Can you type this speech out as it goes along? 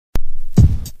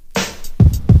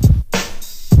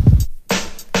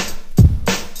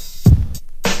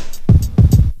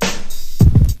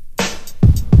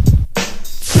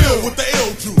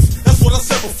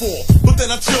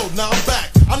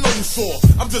sore.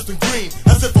 I'm just in green,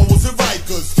 as if I wasn't right.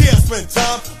 Cause yeah, I spent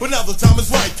time, but now the time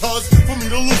is right. Cause for me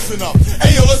to loosen up.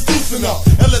 Hey yo, let's loosen up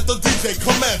and let the DJ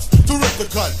commence to rip the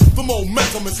cut. The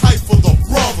momentum is hype for the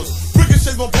brothers.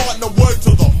 Ricochet's my partner, word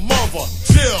to the mother.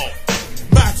 Chill.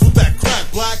 Max with that crack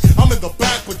black. I'm in the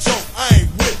back, but yo, I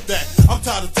ain't with that. I'm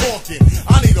tired of talking.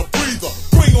 I need a breather.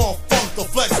 Bring on funk, the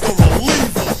flex, the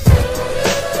reliever.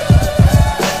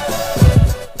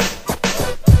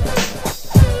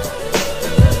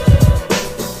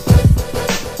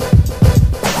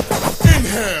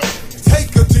 Inhale,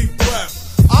 take a deep breath.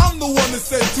 I'm the one that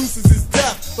said Deuces is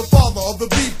death. The father of the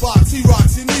beatbox, he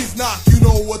rocks your knees knock. You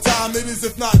know what time it is,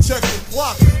 if not check the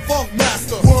clock. Funk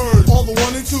master, word, all the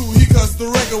 1 and 2. He cuts the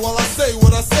record while I say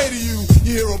what I say to you.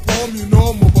 You hear a poem, you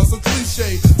know I'm a bust a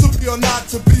cliche. To be or not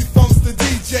to be, funk's the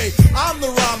DJ. I'm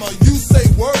the rhymer, you say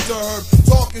word to her.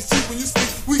 Talk is cheap when you speak,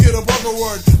 we get a bugger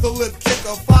word. The lip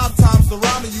kicker, 5 times the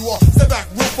rhymer you are. Step back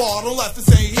real far, don't let this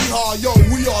say hee-haw. Yo,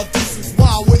 we are Deuces,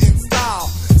 while we're in style.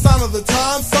 Sign of the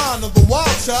time, sign of the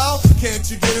wild child. Can't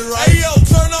you get it right? Hey yo,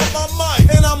 turn up my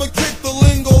mic, and I'ma kick the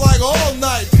lingo like all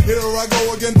night. Here I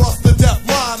go again, bust the death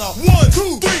liner. 1,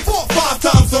 2, 3, 4, 5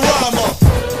 times the rhymer.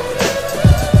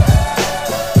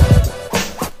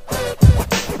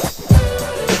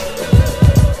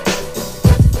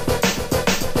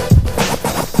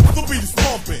 The beat is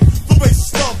pumping, the bass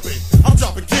is thumping. I'm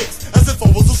dropping kicks as if I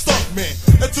was a stuntman.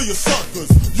 And to your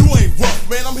suckers, you ain't rough,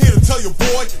 man. I'm here to tell you,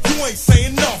 boy, you ain't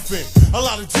saying nothing. A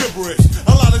lot of gibberish,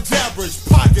 a lot of jabberish.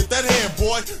 Pocket that hand,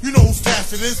 boy. You know whose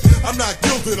cash it is. I'm not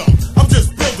gilded up, I'm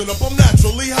just building up. I'm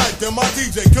naturally hyped, and my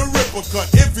DJ can rip a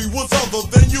cut. If he was other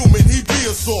than human, he'd be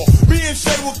a saw. Me and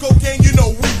Shay with cocaine, you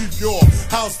know we be pure.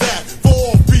 How's that for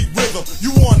offbeat rhythm?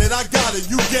 You want it, I got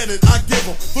it. You get it, I give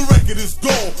 'em. The record is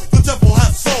gold, the temple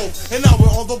has soul, and now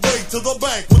we're on the way to the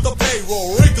bank with the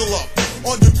payroll. Wrinkle up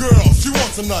on your girl, she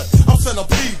wants a nut. I'm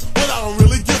centipede, but I don't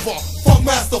really give a funk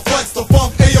master flex the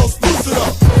funk. Ayo, spruce it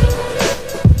up.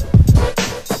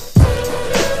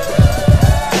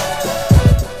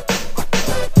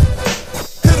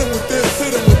 Hit him with this,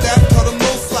 hit him with that, cut him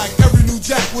no slack. Every new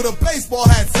jack with a baseball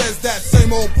hat says that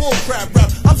same old bullcrap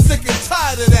rap. I'm sick and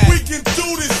tired of that. We can do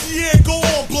this, yeah, go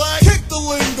on, Black. Kick the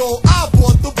lingo, I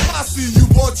bought the posse. You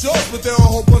bought yours, but there are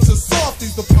a whole bunch of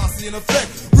softies. The posse in effect.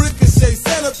 Ricochet,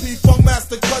 centipede, funk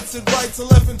master cuts it right to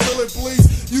left until it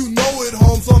bleeds. You know it,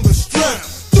 Holmes, on the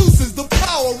strength. Deuces, the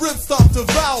power, rip, stop,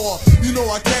 devour. You know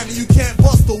I can, and you can't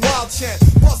bust the wild chant.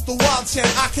 Bust the wild chant,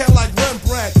 I can't like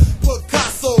Rembrandt.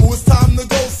 Picasso, it's time to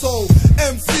go so.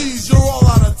 MCs, you're all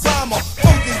out of timer.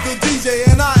 Funk is the DJ,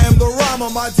 and I am the rhymer.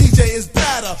 My DJ is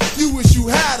badder. You wish you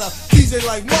had a DJ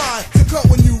like mine to cut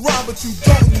when you rhyme, but you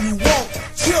don't and you won't.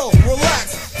 Chill,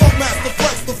 relax, funk master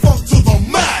flex the funk to the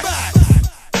max.